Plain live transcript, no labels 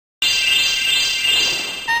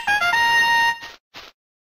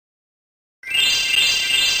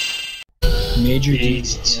Major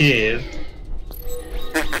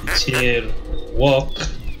Tier walk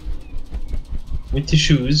with the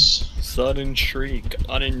shoes. Sudden shriek,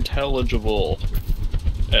 unintelligible.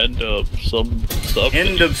 End of substance.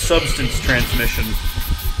 End of substance transmission.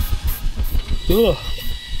 Ugh.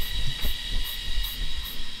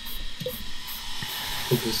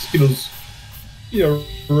 The mosquitoes. Yeah,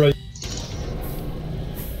 right.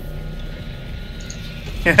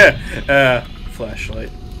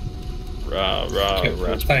 Flashlight. Rah, rah,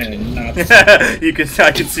 rah. You can,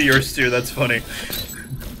 I can see yours too, that's funny.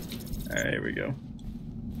 Alright, here we go.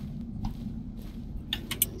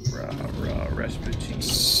 Rah, rah, Rasputin.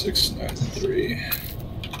 693.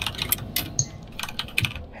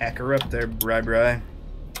 Hacker up there, bri.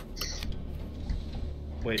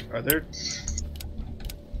 Wait, are there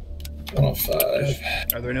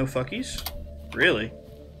 105. are there no fuckies? Really?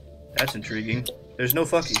 That's intriguing. There's no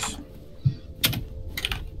fuckies.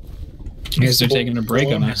 I guess they're taking a break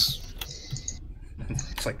on us.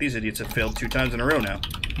 It's like these idiots have failed 2 times in a row now.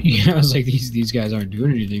 Yeah, I was like, these guys aren't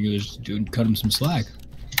doing anything. They're just cut them some slack.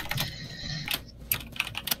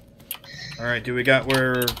 Alright, do we got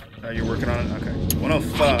where you're working on it? Okay.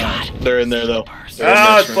 105. They're in there though.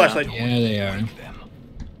 Ah, it's flashlight. Yeah, they are.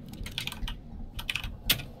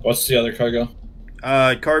 What's the other cargo?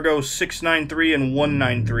 Cargo 693 and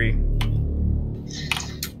 193.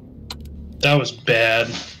 That was bad.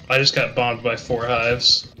 I just got bombed by 4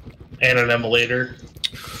 hives and an emulator.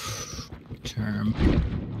 Term.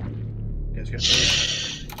 You guys got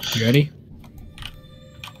those? You ready?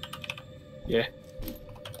 Yeah.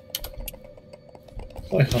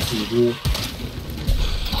 I have to rule.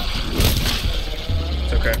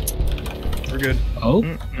 It's okay. We're good. Oh,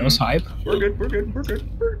 that was hype. We're good. We're good. We're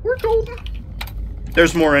good. We're golden.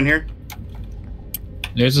 There's more in here.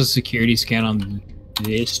 There's a security scan on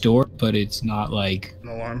this door, but it's not like An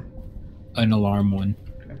alarm. an alarm one.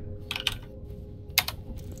 Okay.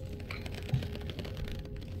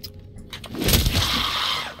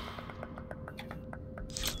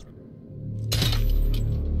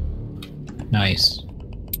 Nice.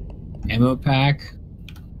 Ammo pack.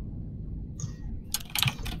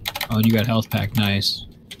 Oh, and you got health pack. Nice.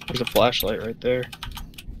 There's a flashlight right there.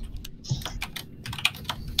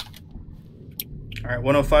 Alright,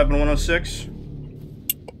 105 and 106.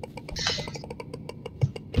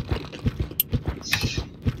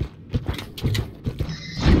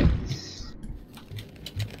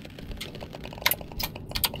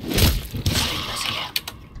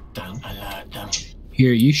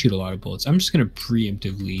 Here, you shoot a lot of bullets. I'm just gonna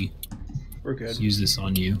preemptively We're good. use this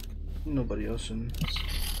on you. Nobody else in.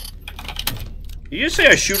 You just say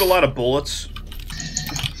I shoot a lot of bullets?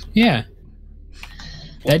 Yeah.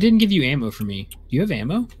 That didn't give you ammo for me. Do you have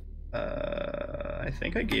ammo? I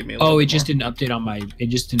think I gave me a Oh, little it bit just more. didn't update on my. It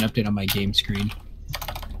just didn't update on my game screen.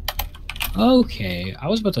 Okay, I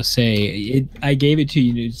was about to say I gave it to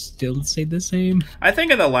you. To still say the same. I think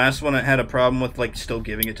in the last one it had a problem with like still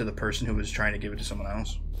giving it to the person who was trying to give it to someone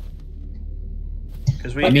else.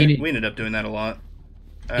 Because we ended up doing that a lot.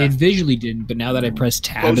 It visually didn't, but now that I press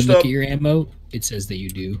tab and look at your ammo, it says that you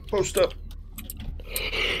do. Post up.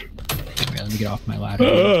 Okay, let me get off my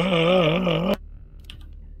ladder.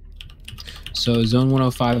 So zone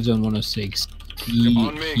 105, zone 106, E, Come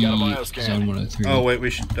on me, got a E, bioscan. zone 103. Oh wait, we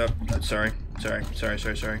should. Sorry.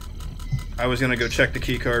 I was gonna go check the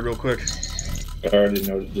key card real quick. I already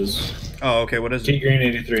know what it is. Oh, okay. What is Key it? green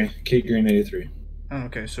 83. Key green 83. Oh,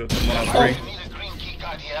 okay. So it's 103. Need a green key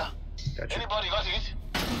card here. Gotcha. Anybody got it?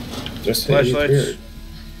 Just hit it Flashlights. weird.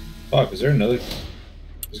 Fuck, is there another?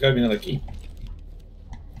 There's gotta be another key.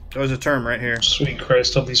 There's a term right here. Sweet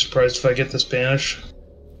Christ, I'll be surprised if I get this Spanish.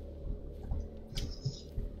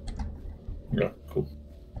 Yeah, cool.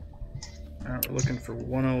 Alright, we're looking for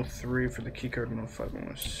 103 for the key card, 105,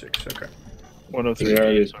 106. Okay. 103.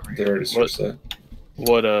 They already switched that.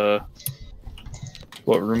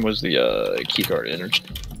 What room was the keycard entered?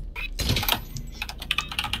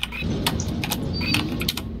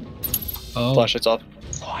 Oh, Flashlights off.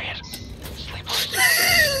 Quiet.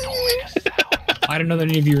 I didn't know that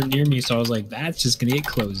any of you were near me, so I was like, that's just gonna get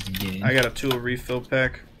closed again. I got a tool refill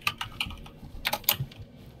pack.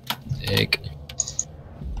 Sick.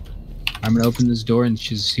 I'm gonna open this door and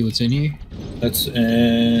just see what's in here. That's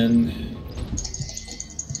in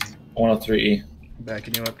 103E.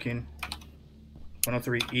 Backing you up, Keen.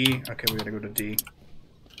 103E. Okay, we gotta go to D.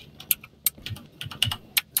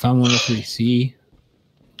 Found 103C.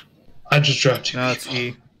 I just dropped you. No, it's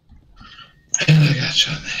E. I got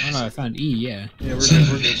you on Oh that. no, I found E, yeah. Yeah, we're Son good. of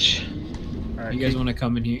a We're good. bitch. Alright, You guys wanna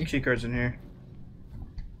come in here? key card's in here.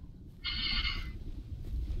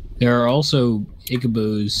 There are also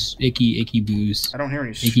ickaboos, icky boos. I don't hear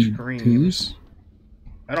any Icky screams. poos?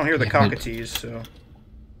 I don't hear the Yeah, but- cockatoos, so.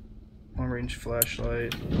 Long range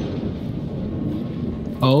flashlight.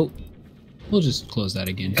 Oh, we'll just close that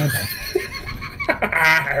again.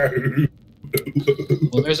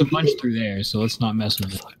 Well, there's a bunch through there, so let's not mess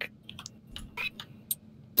with it.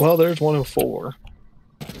 Well, there's 104.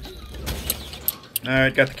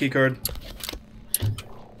 Alright, got the key card.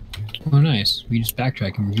 Oh, nice. We just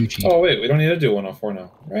backtrack and review cheat. Oh wait, we don't need to do 104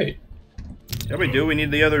 now. Right. Yeah, we do. We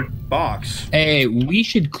need the other box. Hey, we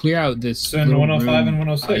should clear out this. Send little 105 room, and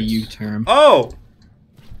 106. U-term. Oh!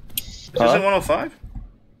 Is Huh? it 105?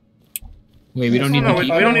 Wait, we don't need No, to we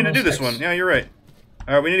keep. don't need to do this one. Yeah, you're right.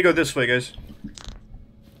 Alright, we need to go this way, guys.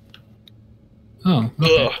 Oh,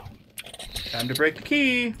 okay. Ugh. Time to break the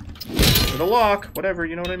key. Or the lock. Whatever,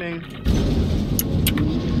 you know what I mean.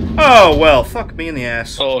 Oh, well, fuck me in the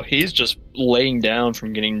ass. Oh, he's just laying down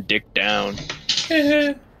from getting dicked down.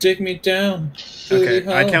 Dig me down. Okay,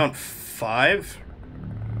 Holy I hell. count 5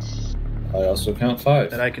 I also count 5.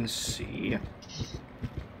 that I can see.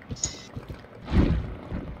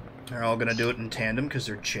 They're all gonna do it in tandem because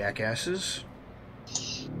they're jackasses.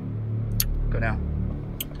 Go now.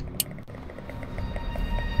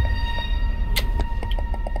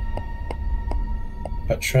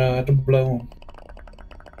 I tried to blow 'em.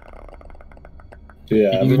 Yeah, You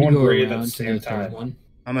need to everyone go breathe at around the to same the third time. one.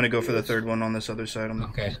 I'm gonna go for the third one on this other side.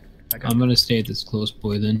 Okay, Okay. I'm gonna stay at this close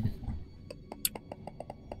boy then.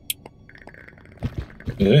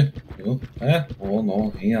 Yeah. Oh,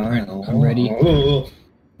 no. Yeah, Alright, I'm ready. Oh.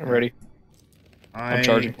 I'm ready. I'm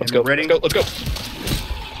charging. Let's am go. Ready? Let's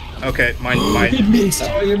go. Okay, mine. missed.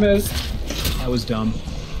 Oh, you missed. That was dumb.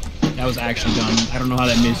 That was actually dumb. I don't know how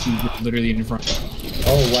that missed. You were literally in front.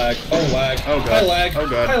 Oh, lag. Oh, lag. Oh, God. Hi, lag. Oh,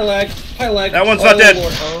 God. Hi, lag. Hi, lag. That one's not dead.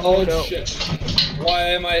 Lord. Oh, no. Shit. Why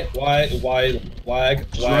am I... Why?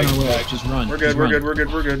 Lag. Just run away. Lag. Just run. We're Just good. We're run. good. We're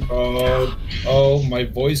good. We're good. Oh, my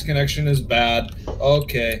voice connection is bad.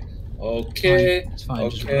 Okay. It's fine.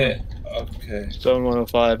 Just Okay. run. Okay. Zone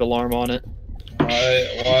 105, alarm on it.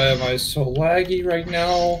 Why am I so laggy right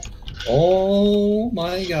now? Oh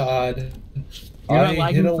my god. You're not hit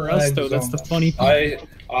lagging a for us lag though. That's the zone. funny part.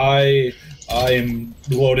 I am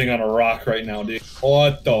loading on a rock right now, dude.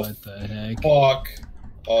 What the What the heck? fuck?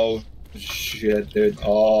 Oh shit, dude.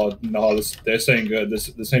 Oh no, this ain't good. This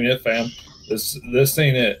ain't it, fam. This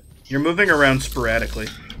ain't it. You're moving around sporadically.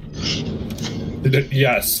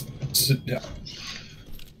 Yes.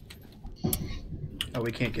 Oh,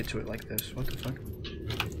 we can't get to it like this. What the fuck?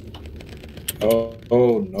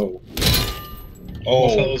 Oh no.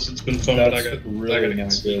 Well, Oh, fellas, it's been fun, but I that's gotta really get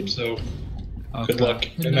not sleep, good. so Okay. good luck.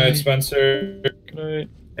 Good night, Spencer. Good night.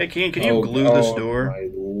 Hey, Keen, can you glue this door? My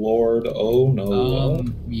lord, oh no.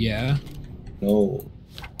 Yeah. No.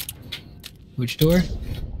 Which door?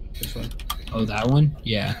 This one. Oh, that one?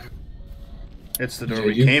 Yeah. It's the door Yeah,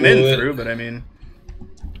 we you came glue in it. through, but I mean...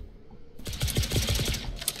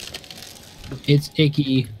 It's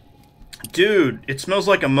icky. Dude, it smells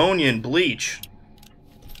like ammonia and bleach.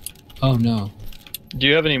 Oh no. Do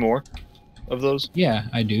you have any more of those? Yeah,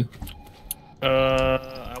 I do.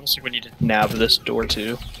 I almost think we need to nav this door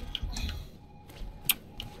too.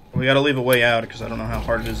 We gotta leave a way out, because I don't know how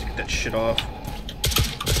hard it is to get that shit off.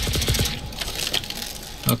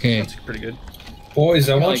 Okay. That's pretty good. Boys,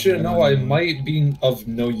 I want like you to know I one. might be of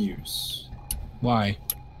no use. Why?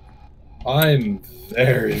 I'm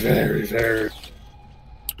very, very, very...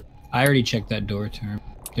 I already checked that door term.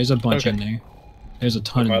 There's a bunch Okay. in there. There's a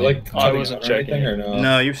ton Am in I there. like I cutting wasn't out or anything, checking or it. no?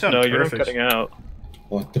 No, you sound No, you're perfect. cutting out.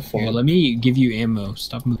 What the fuck? Here, let me give you ammo.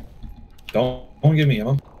 Stop moving. Don't give me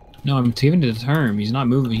ammo. No, I'm giving it a term. He's not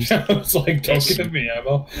moving. He's... I was like, don't give me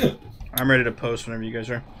ammo. I'm ready to post whenever you guys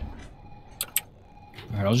are.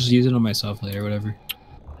 Alright, I'll just use it on myself later, whatever.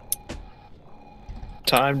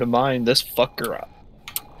 Time to mine this fucker up.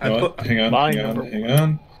 I You know put, what? Hang on, Mine hang on, number hang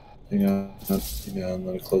on. Hang on.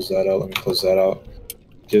 Let me close that out. Let me close that out.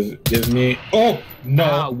 Give me... Oh! No!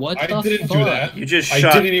 Ah, what I the didn't do fuck? that. you just I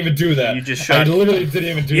shot... didn't even do that. You just I shot... literally didn't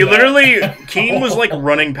even do You that. literally... Keen was like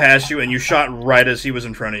running past you, and you shot right as he was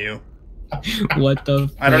in front of you. What the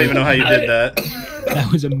I don't even know how you did that. That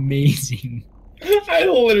was amazing. I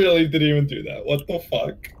literally didn't even do that. What the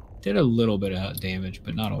fuck? Did a little bit of damage,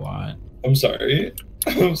 but not a lot. I'm sorry.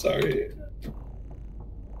 I'm sorry.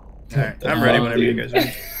 Alright, I'm ready whenever you guys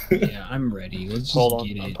are. Yeah, I'm ready. Let's just Hold on,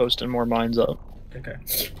 get I'm it. posting more mines up. Okay.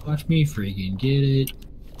 Watch me freaking get it.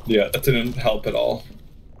 Yeah, that didn't help at all.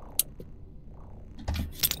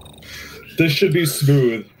 This should be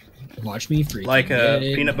smooth. Watch me freaking Like a get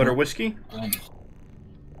it. peanut butter whiskey?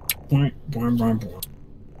 Boing, boing, boing, boing.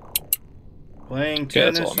 Playing Okay,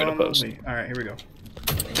 that's tennis all I'm gonna on the post. Wii. All right, here we go.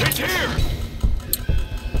 It's here.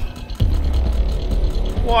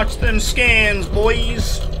 Watch them scans,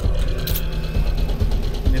 boys.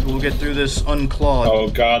 Maybe we'll get through this unclawed. Oh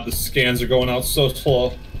god, the scans are going out so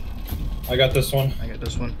slow. I got this one. I got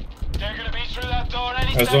this one. They're gonna be through that door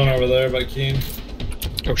any There's second. one over there by Keen.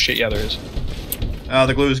 Oh shit, yeah, there is. Oh,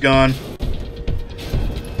 the glue's gone.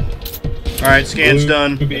 All right, scan's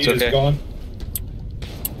done. Blue It's bead is okay. gone.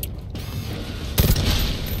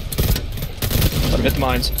 Let him hit the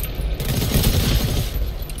mines.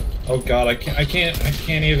 Oh god, I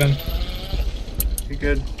can't even. You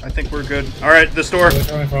good? I think we're good. All right, this door. Where are they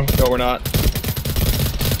coming from? No, we're not.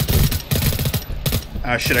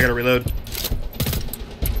 Ah, shit! I gotta reload.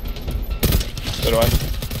 So do I.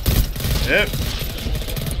 Yep.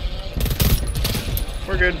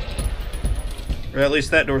 We're good. Or at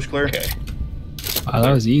least that door's clear. Okay. Wow,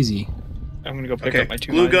 that was easy. I'm gonna go pick Okay. up my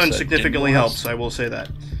 2 Glue mines gun that significantly didn't helps. I will say that.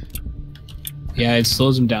 Yeah, it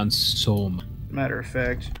slows him down so much. Matter of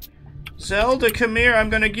fact, Zelda, come here. I'm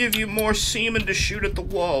gonna give you more semen to shoot at the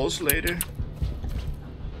walls later.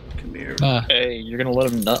 Come here. Hey, you're gonna let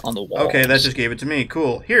him nut on the wall. Okay, that just gave it to me.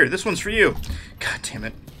 Cool. Here, this one's for you. God damn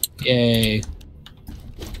it. Yay.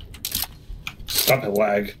 Stop it,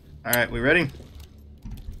 lag. All right, we ready?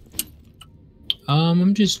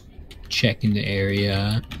 I'm just checking the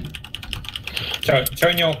area.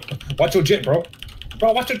 Turn your. Watch your jet, bro.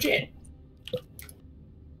 Bro, watch your jet.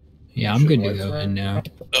 Yeah, I'm good to go in now.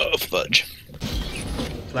 Oh, fudge.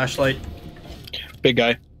 Flashlight. Big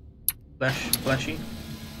guy. Flashy.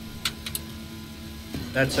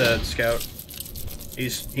 That's a scout.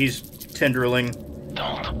 He's tendriling.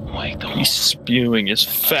 Don't wake them. He's spewing his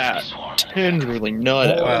fat, tenderly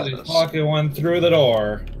nut Oh, out. the pocket one through the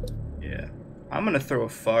door. Yeah. I'm gonna throw a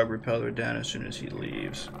fog repeller down as soon as he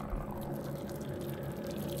leaves.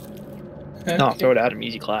 No, throw it at him.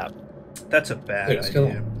 Easy clap. That's a bad Hey, let's kill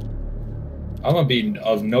idea. him. I'm gonna be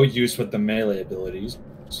of no use with the melee abilities.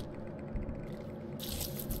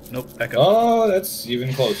 Nope, back up. Oh, that's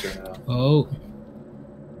even closer now. Oh.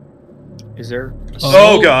 Is there?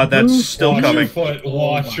 Oh god, that's still Watch coming. your foot.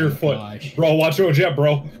 Oh Watch my your foot. gosh. Bro, watch your jet,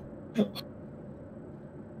 bro.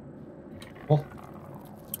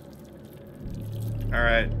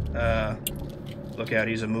 Alright, look out,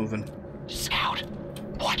 he's a moving. Scout,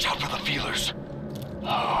 watch out for the feelers.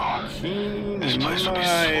 Oh, This this place will be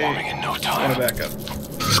swarming in no I'm time. gonna back up.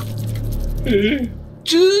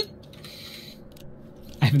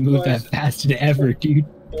 I haven't moved that fast in ever, dude.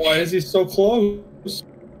 Why is he so close? It's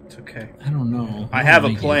okay. I don't know. I have a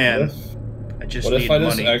don't like it. plan. I just What need if I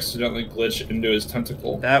just money. accidentally glitch into his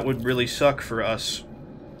tentacle? That would really suck for us.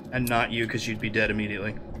 And not you, because you'd be dead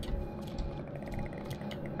immediately.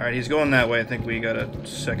 Alright, he's going that way. I think we got a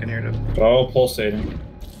second here to... Oh, pulsating.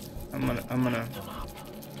 I'm gonna...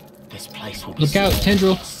 This place will be Look out,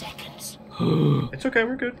 tendril. seconds. It's okay,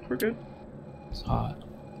 we're good. We're good. It's hot.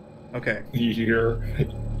 Okay.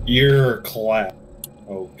 Ear clap.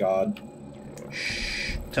 Oh god.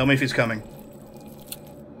 Shh. Tell me if he's coming.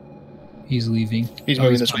 He's leaving. He's Oh,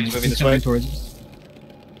 moving this way. coming. He's moving this coming way. towards us.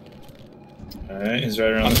 Alright, he's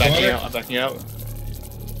right around I'm the backing corner. out. I'm backing out.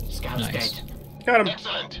 Scout's Nice. dead. Got him.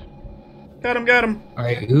 Excellent. Got him, got him.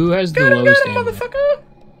 Alright, who has the Got him, lowest got him, ammo? motherfucker!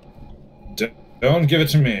 Don't give it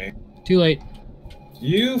to me. Too late.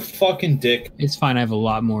 You fucking dick. It's fine, I have a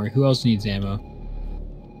lot more. Who else needs ammo?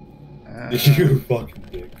 You fucking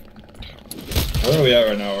dick. Where are we at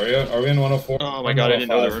right now? Are we in 104? Oh my god, I didn't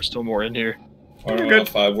know there were still more in here. Or We're good.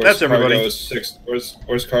 105? Where's That's everybody. Cargo 6?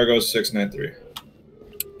 Where's Cargo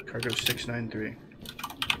 693? Cargo 693.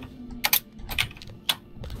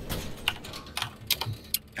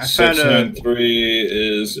 I found a...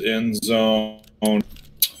 693 is in zone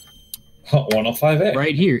 105A.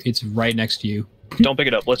 Right here. It's right next to you. Don't pick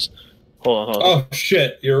it up. Let's hold on. Oh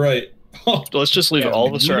shit, you're right. Let's just leave it. All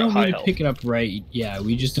of us we are at don't high need to health. pick it up right. Yeah,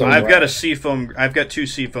 we just So don't. I've got a seafoam... I've got 2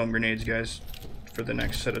 seafoam grenades, guys. For the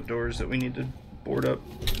next set of doors that we need to board up.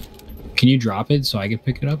 Can you drop it so I can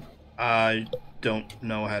pick it up? I don't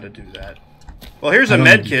know how to do that. Well, here's I a don't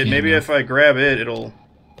med think you kit. can, Maybe no. if I grab it, it'll...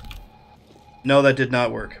 No, that did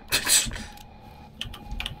not work.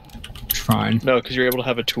 Fine. No, because you're able to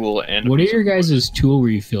have a tool and. What are your guys' tool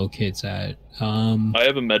refill kits at? I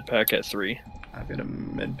have a med pack at 3. I've got a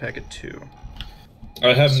med pack at 2.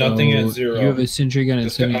 I have nothing at so 0. You have a sentry gun at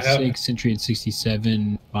Just I have- 76, sentry at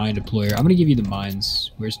 67, mine deployer. I'm gonna give you the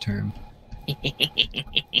mines. Where's term?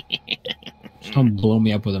 Just don't blow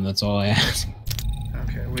me up with them. That's all I ask.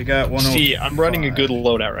 Okay, we got 105. See, I'm running a good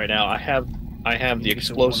loadout right now. I have the Use a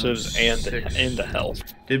explosives and 106. the health.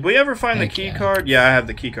 Did we ever find the Heck key yeah. card? Yeah, I have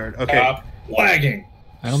the key card. Okay. Stop lagging.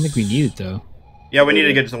 I don't think we need it though. Yeah, we need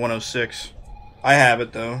to get to the 106. I have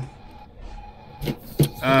it though.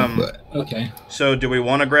 Okay. So do we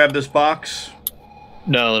want to grab this box?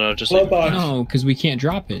 No, just Low leave it. box. No, because we can't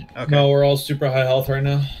drop it. Okay. No, we're all super high health right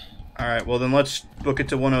now. Alright, well then let's book it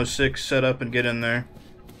to 106, set up, and get in there.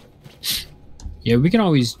 Yeah, we can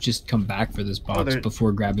always just come back for this box there-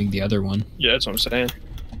 before grabbing the other one. Yeah, that's what I'm saying.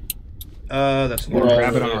 That's We're We'll all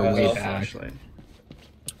grab it on really our high way health. back. flashlight.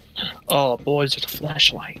 Oh, boys, it's a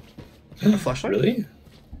flashlight. A flashlight? Really?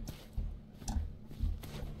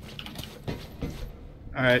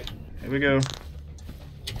 Alright, here we go.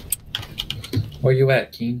 Where you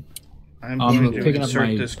at, Keen? I'm I'm going to picking up insert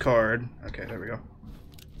my- this card. Okay, there we go.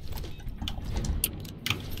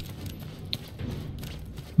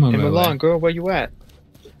 Come on, Hey, my Milan, way. girl, where you at?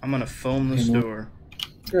 I'm going to film this Hey, Mo. door.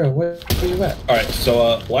 Girl, where you at? Alright,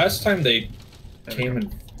 so last time they There we came go.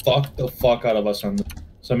 and fucked the fuck out of us on the...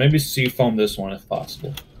 So maybe seafoam this one if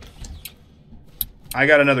possible. I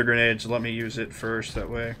got another grenade, so let me use it first, that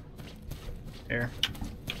way. Here,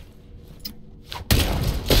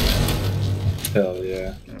 Hell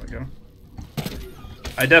yeah. there we go.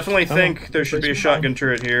 I definitely think there should be a shotgun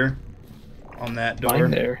turret here. On that door.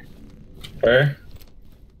 Mine there. Where?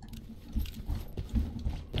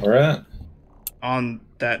 Where at? On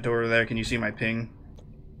that door there, can you see my ping?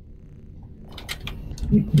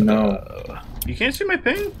 No. You can't see my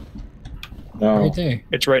ping? No. Right there.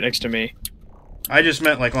 It's right next to me. I just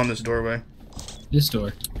meant like on this doorway. This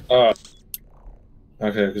door. Oh.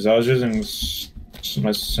 Okay, because I was using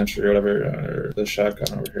my sentry or whatever, or the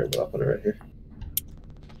shotgun over here, but I'll put it right here.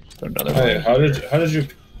 Put another Hey, one. how did you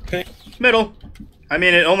ping? Middle. I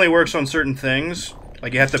mean, it only works on certain things.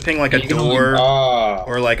 Like you have to ping like a You can only- door Ah.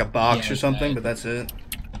 or like a box Yeah, or something, that. but that's it.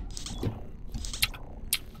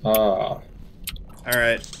 Ah.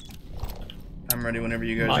 Alright. I'm ready whenever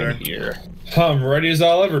you guys Mine are. here. I'm ready as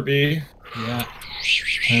I'll ever be. Yeah.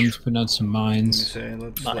 Tim's putting out some Let me mines. say,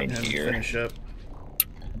 let's Mine let him here. finish up.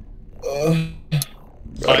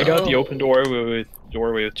 I got the open doorway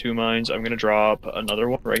with 2 mines. I'm gonna drop another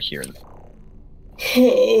one right here.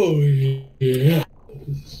 Oh yeah.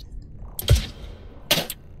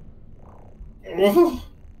 Oh.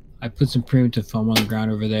 I put some primitive foam on the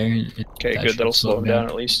ground over there. And Okay, that good. should That'll slow him down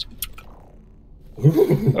at least.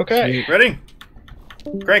 Ooh. Okay. Ready?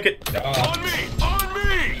 Crank it. Ah, On me! On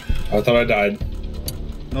me! I thought I died.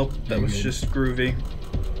 Nope, that Very was good. just groovy.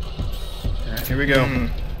 Alright, here we go.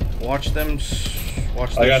 Watch them.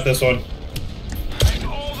 Watch I got this one. And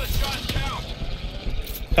all the shots count!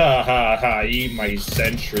 Ha ha ha! Eat my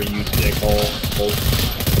sentry, you dickhole.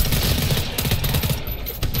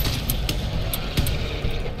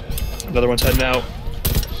 Another one's heading out.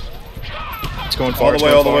 It's going far. All the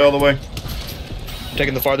way, all the way, all the way. I'm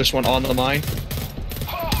taking the farthest one on the mine.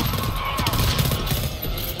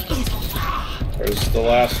 Where's the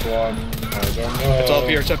last one? I don't know. It's up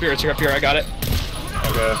here. It's up here. It's up here. I got it.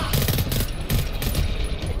 Okay.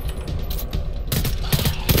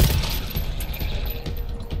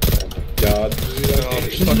 Oh my god. Dude, I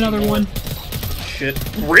hate There's another one. Shit.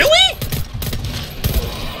 Really?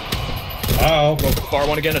 Ow. Go for the far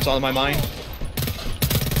one again. It's on my mine.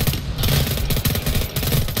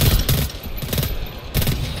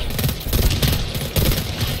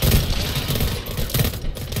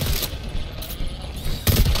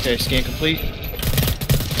 Okay, scan complete.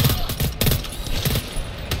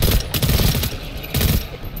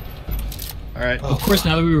 Alright. Of course,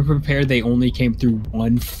 now that we were prepared, they only came through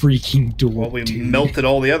one freaking door. Well, we dude. melted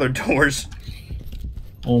all the other doors.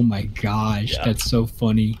 Oh my gosh, Yeah. that's so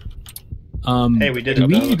funny. Hey, we did Do it.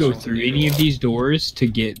 we That need to go looks through like any of these doors to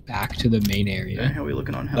get back to the main area? How are we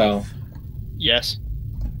looking on No. health? Yes.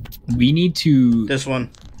 We need to This one.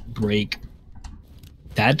 break.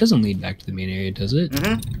 That doesn't lead back to the main area, does it?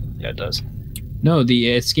 Mm-hmm. Yeah, it does. No, the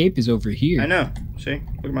escape is over here. I know. See?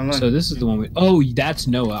 Look at my line. So this is the one we... Oh, that's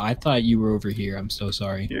Noah. I thought you were over here. I'm so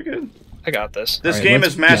sorry. You're good. I got this. This Alright, game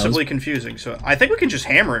let's- is massively confusing, so I think we can just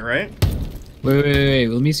hammer it, right? Wait.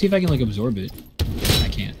 Let me see if I can, like, absorb it. I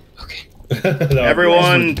can't. Okay.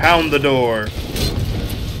 Everyone, pound the door.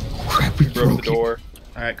 Crap, we Broke the door.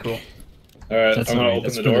 Alright, cool. Alright, That's I'm gonna alright, open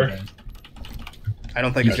that's the really door. bad. I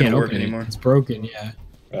don't think You it's gonna can't work open anymore. it. It's broken, yeah.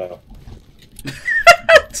 Oh.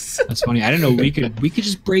 That's funny. I didn't know we could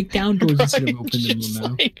just break down doors instead of opening them Just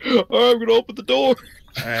now. like, oh, I'm gonna open the door.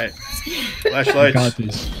 Alright. I got Flashlights.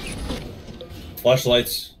 this.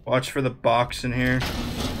 Flashlights. Watch for the box in here.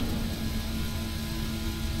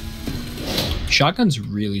 Shotgun's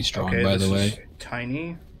really strong, Okay, by this the is way.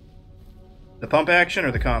 tiny. The pump action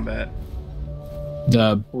or the combat?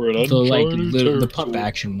 The pump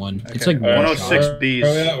action one. Okay. It's like 106B.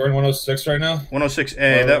 We're in 106 right now.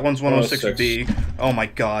 106A. That one's 106B. Oh my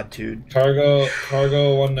god, dude. Cargo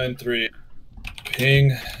 193.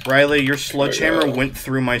 Ping. Riley, your sledgehammer went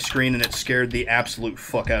through my screen and it scared the absolute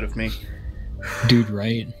fuck out of me. Dude,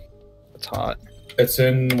 right? It's hot. It's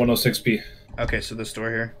in 106B. Okay, so this door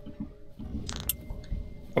here.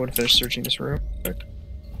 I want to finish searching this room.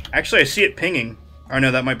 Actually, I see it pinging. Or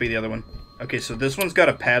no, that might be the other one. Okay, so this one's got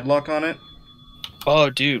a padlock on it. Oh,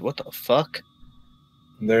 dude, what the fuck?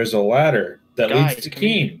 There's a ladder that leads to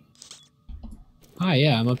Keen. Hi,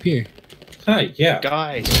 yeah, I'm up here. Hi, yeah.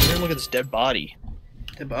 Guys, come here and look at this dead body.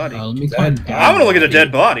 Dead body. Let me I want to look at a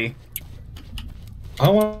dead body. I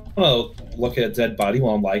want to look at a dead body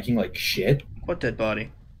while I'm liking like shit. What dead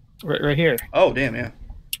body? Right here. Oh, damn, yeah.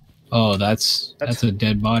 Oh, that's a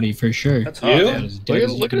dead body for sure. That's hot.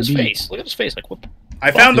 Look at his face. Look at his face. Like, what? I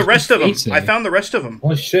found the rest of them. I found the rest of them.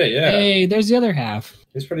 Holy shit, yeah. Hey, there's the other half.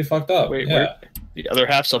 He's pretty fucked up. Wait, yeah. where? The other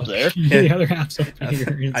half's up there. Yeah, the other half's up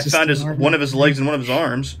here. I found one of his legs and one of his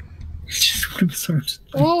arms. Just one of his arms.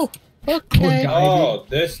 Oh, okay. Poor guy, Oh,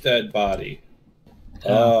 this dead body.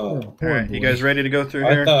 Oh. All right, you guys ready to go through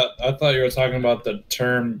here? I thought you were talking about the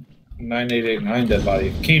term 9889 dead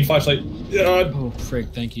body. Keen flashlight. Oh, frick,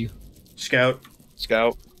 thank you. Scout.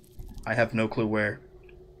 I have no clue where.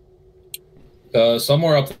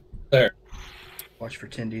 Somewhere up there. Watch for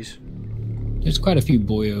Tindies. There's quite a few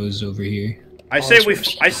boyos over here. I say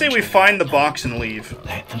we find the box and leave.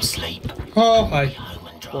 Let them sleep. Oh, hi.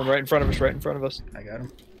 One right in front of us, right in front of us. I got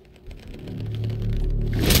him.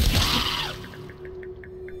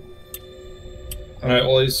 Alright,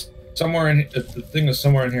 well, he's somewhere in... The thing is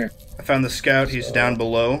somewhere in here. I found the scout. He's down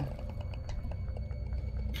below.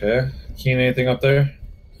 Okay. Keen, anything up there?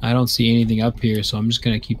 I don't see anything up here, so I'm just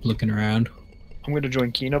gonna keep looking around. I'm gonna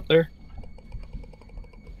join Keen up there.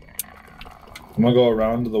 I'm gonna go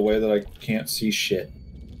around to the way that I can't see shit.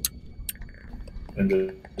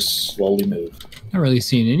 And just slowly move. Not really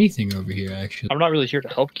seeing anything over here, actually. I'm not really here to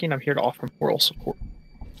help Keen. I'm here to offer moral support.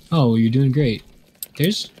 Oh, well, you're doing great.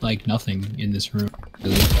 There's, like, nothing in this room.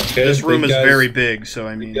 Okay, This room is very big, so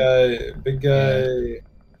I mean... Big guy...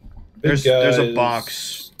 There's a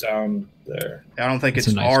box down there. I don't think it's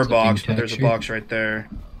a nice our looking box, but there's a texture. box right there.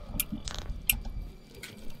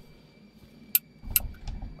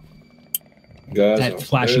 Guys, That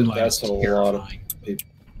flashing light is that's a lot of terrifying.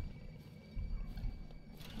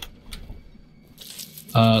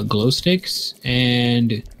 people. Glow sticks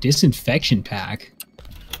and disinfection pack.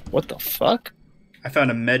 What the fuck? I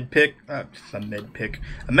found a med pack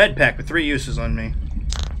with 3 uses on me.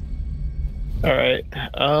 Alright.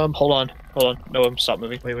 Hold on. No, stop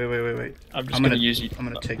moving. Wait. I'm just gonna use you. I'm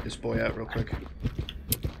gonna take this boy out real quick.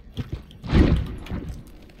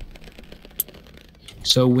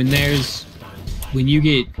 So when you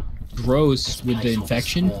get gross with the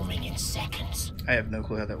infection, I have no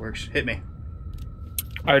clue how that works. Hit me.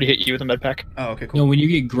 I already hit you with a med pack. Oh, okay, cool. no, when you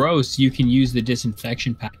get gross, you can use the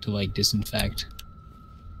disinfection pack to like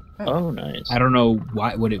Oh, nice. I don't know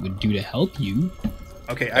what it would do to help you.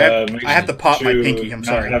 Okay, I have to pop my pinky. I'm not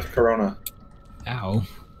sorry. have corona. Ow.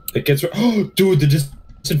 It gets... Oh, dude, the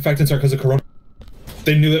disinfectants are because of corona.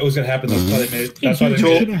 They knew that it was gonna happen. That's why they made it. That's why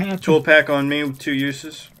they made it. Tool pack on me, 2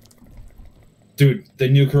 uses. Dude, they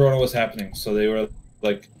knew corona was happening, so they were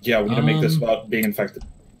like, yeah, we need to make this about being infected.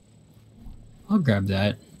 I'll grab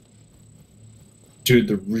that. Dude,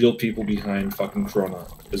 the real people behind fucking corona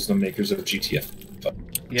is the makers of GTFO.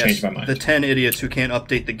 Yes, Changed my mind. the 10 idiots who can't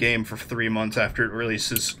update the game for 3 months after it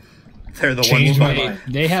releases. They're the Changed ones. my mind.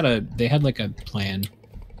 They had like a plan.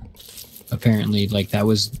 Apparently, like that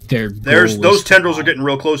was their. Those tendrils are getting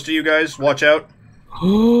real close to you guys. Watch out.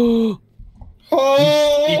 Oh!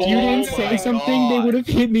 Oh, If you didn't say something, they would have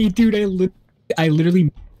hit me, dude. I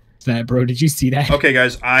literally that, bro. Did you see that? Okay,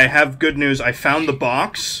 guys, I have good news. I found the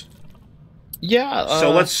box. Yeah.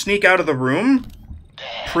 So let's sneak out of the room.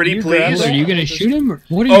 Pretty Are please. you gonna shoot him? Or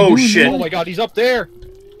what are you doing? Shit. Oh my god, he's up there.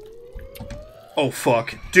 Oh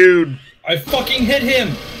fuck, dude. I fucking hit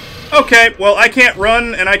him! Okay, well I can't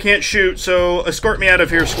run and I can't shoot, so escort me out of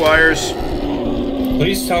here, squires.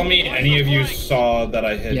 Please tell me any of you saw that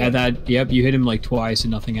I hit him. Yep, you hit him like twice and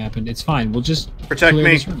nothing happened. It's fine. We'll just Protect clear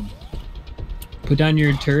me. this room. Put down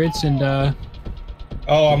your turrets and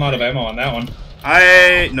Oh, I'm out of ammo on that one.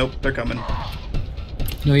 Nope, they're coming.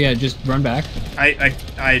 no, yeah, just run back.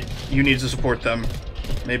 You need to support them.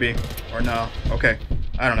 Maybe. Or no. Okay.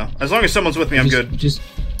 I don't know. As long as someone's with me, I'm good.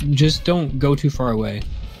 Just don't go too far away.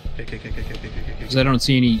 Okay. Because I don't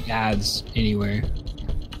see any ads anywhere.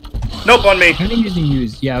 Nope, on me.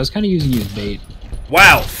 I was kind of using you as bait.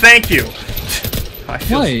 Wow, thank you.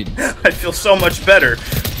 I feel so much better.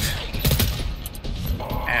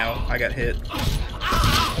 Ow, I got hit.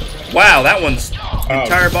 Wow, that one's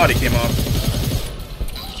entire body came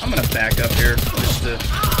off. I'm gonna back up here just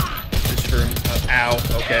for ow.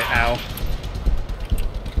 Okay, ow.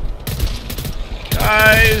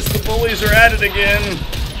 Guys, the bullies are at it again.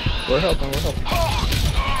 We're helping, we're helping.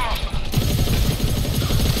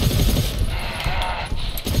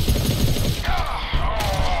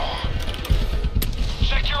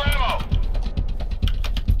 Check your ammo.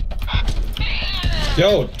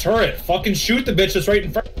 Yo, turret, fucking shoot the bitch that's right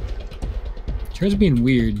in front. Turret's being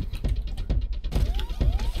weird.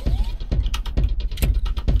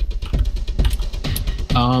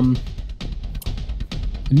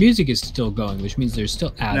 The music is still going, which means there's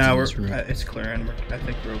still ads in this room. It's clearing. I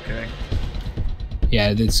think we're okay.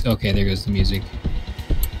 Yeah, that's okay. There goes the music.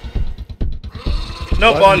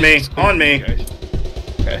 Nope, on me. On me.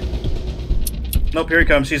 Okay. Nope, here he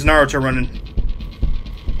comes. He's Naruto running.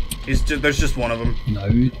 There's just one of them.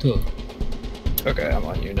 Naruto. Okay, I'm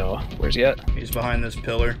on you, Noah. Where's he at? He's behind this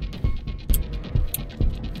pillar.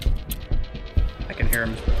 I can hear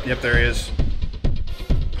him. Yep, there he is.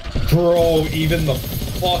 Bro, even the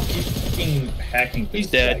fucking hacking thing. He's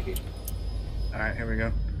dead. Alright, here we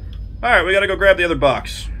go. Alright, we gotta go grab the other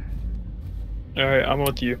box. Alright, I'm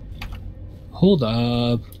with you. Hold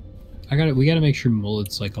up. We gotta make sure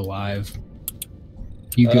Mullet's like alive.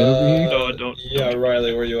 You good over here? No, don't. Yeah,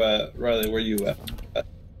 Riley, where you at? Riley, where you at?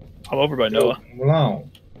 I'm over by Noah. No.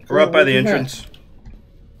 We're up by the entrance.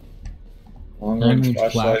 Long range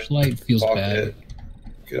flashlight feels pocket. bad.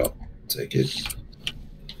 Get up. Take it.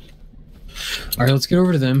 Alright, let's get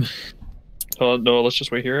over to them. Noah, let's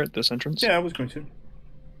just wait here at this entrance. Yeah, I was going to.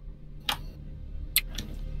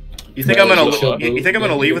 You think I'm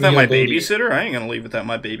gonna leave without my babysitter? I ain't gonna leave without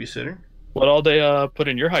my babysitter. What all they put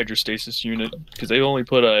in your hydrostasis unit? Because they only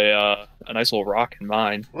put a nice little rock in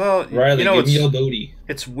mine. Well, Riley, you know, give me your booty.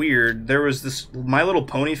 It's weird. There was this My Little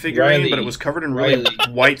Pony figurine, Riley, but it was covered in really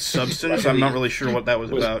white substance. I'm not really sure what that was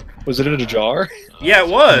about. Was it in a jar? Yeah, it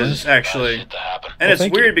was actually. And it's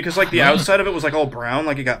thank weird you. because like the outside of it was like all brown,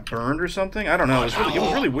 like it got burned or something. I don't know. It was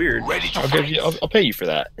really weird. I'll pay you for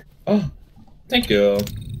that. Oh, thank you.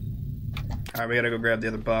 All right, we gotta go grab the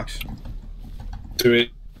other box. Do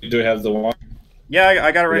we have the one? Yeah,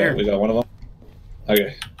 I got it right here. We got one of them.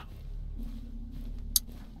 Okay.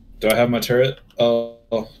 Do I have my turret? Oh,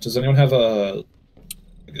 does anyone have a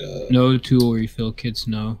No tool refill kits,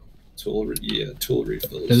 no. tool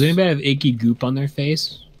refills? Does anybody have icky goop on their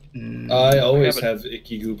face? I always have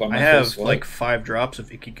icky goop on my face. I have like 5 drops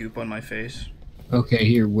of icky goop on my face. Okay,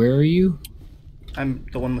 here, where are you? I'm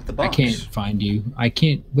the one with the box. I can't find you.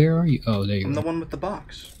 Where are you? Oh, there you I'm are. the one with the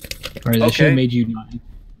box. Alright, that should have made you 9.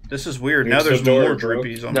 This is weird. Here's Now there's the door, more bro.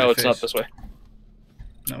 droopies on my face. No, it's not this way.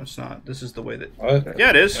 No, it's not. This is the way that... What? Yeah,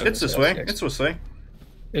 it is. Yeah, It's this way. It's this way.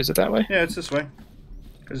 Is it that way? Yeah, it's this way.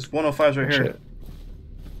 Because 105's right here.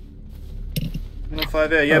 Shit.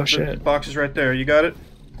 105A. Yeah, Oh, the shit. box is right there. You got it?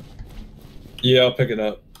 Yeah, I'll pick it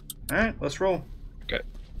up. Alright, let's roll. Okay.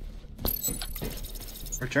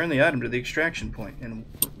 Return the item to the extraction point in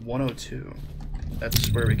 102.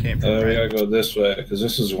 That's where we came from, We right? gotta go this way, because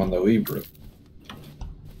this is one that we broke.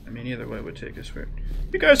 I mean, either way would take us where...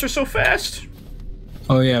 You guys are so fast!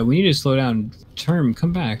 Oh yeah, we need to slow down. Term,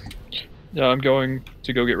 come back. No, I'm going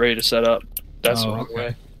to go get ready to set up. That's the wrong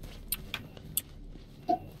way.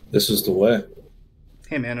 This is the way.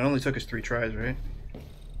 Hey man, it only took us 3 tries, right?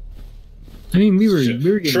 I mean, we were getting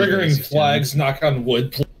Triggering this flags, knock on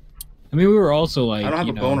wood. I mean, we were also like, I don't have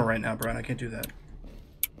you a know, boner right now, Brian. I can't do that.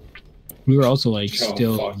 We were also like Oh,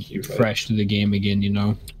 still fuck you, bud. fresh to the game again, you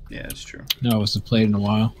know. Yeah, it's true. No, it was played in a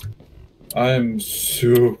while. I'm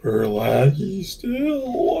super laggy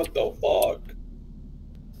still. What the fuck?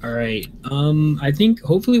 All right. I think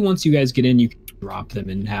hopefully once you guys get in, you can drop them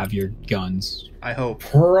and have your guns. I hope.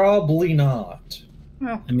 Probably not.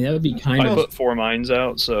 Well, I mean, that would be kind I of put 4 mines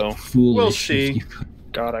out, so foolish. We'll if see. you could-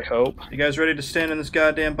 God, I hope. you guys ready to stand in this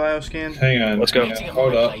goddamn bioscan? Hang on. Let's go. hang on.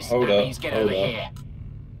 Hold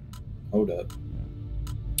up.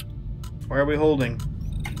 Why are we holding?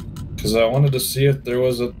 Because I wanted to see if there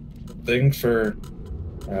was a thing for...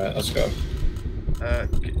 Alright, let's go.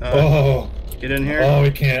 Oh, Get in here. oh,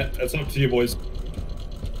 we can't. That's up to you, boys.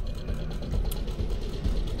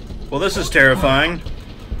 Well, this is terrifying.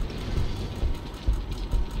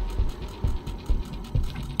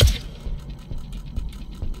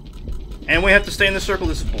 And we have to stay in the circle.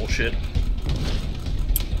 This is bullshit.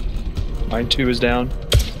 Mine 2 is down.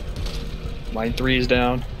 Mine 3 is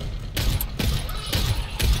down.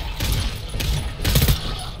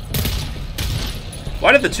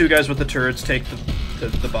 Why did the 2 guys with the turrets take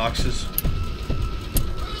the boxes.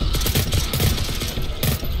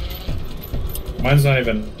 Mine's not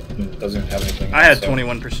even, doesn't have anything. I had so.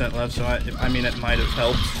 21% left, so I mean it might have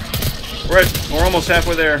helped. We're almost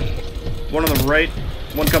halfway there. One on the right,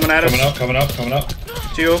 one coming at us. Coming up.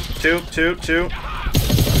 Two.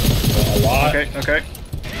 A lot. Okay.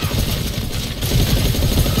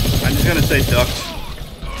 I'm just gonna say ducks.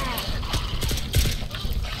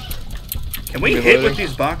 Can we hit with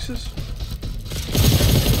these boxes?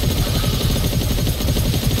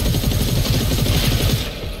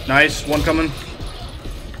 Nice, one coming.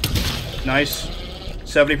 Nice.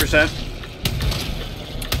 70%.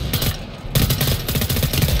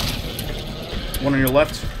 One on your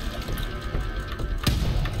left.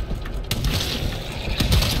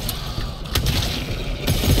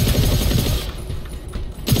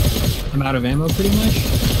 I'm out of ammo pretty much.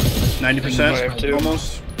 90%,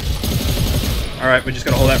 almost. Alright, we just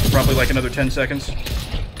gotta hold that for probably like another 10 seconds.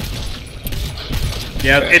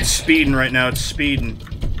 Yeah, it's speeding right now, it's speeding.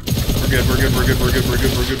 We're good.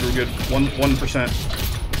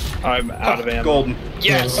 1%. I'm out of ammo. Golden.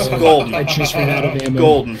 Yes! Golden. I just ran out of ammo.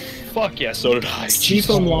 Golden. Fuck yeah, so did I.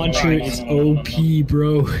 GTFO launcher is OP,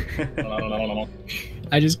 bro.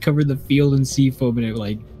 I just covered the field in sea foam and it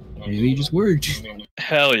like really just worked.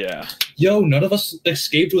 Hell yeah. Yo, none of us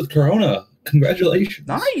escaped with Corona. Congratulations.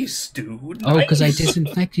 Nice, dude. Oh, because I nice.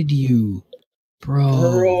 disinfected you.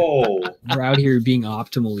 Bro. We're out here being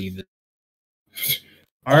optimal even.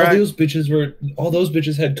 All those bitches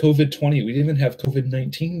had COVID-20. We didn't even have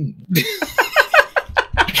COVID-19.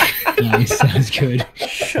 Nice, that's good.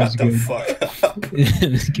 Shut the fuck up.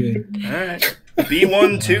 That's good. Alright.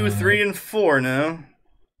 B1, 2, 3, and 4 now.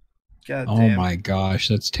 God damn. Oh my gosh,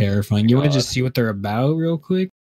 that's terrifying. You want to just see what they're about real quick?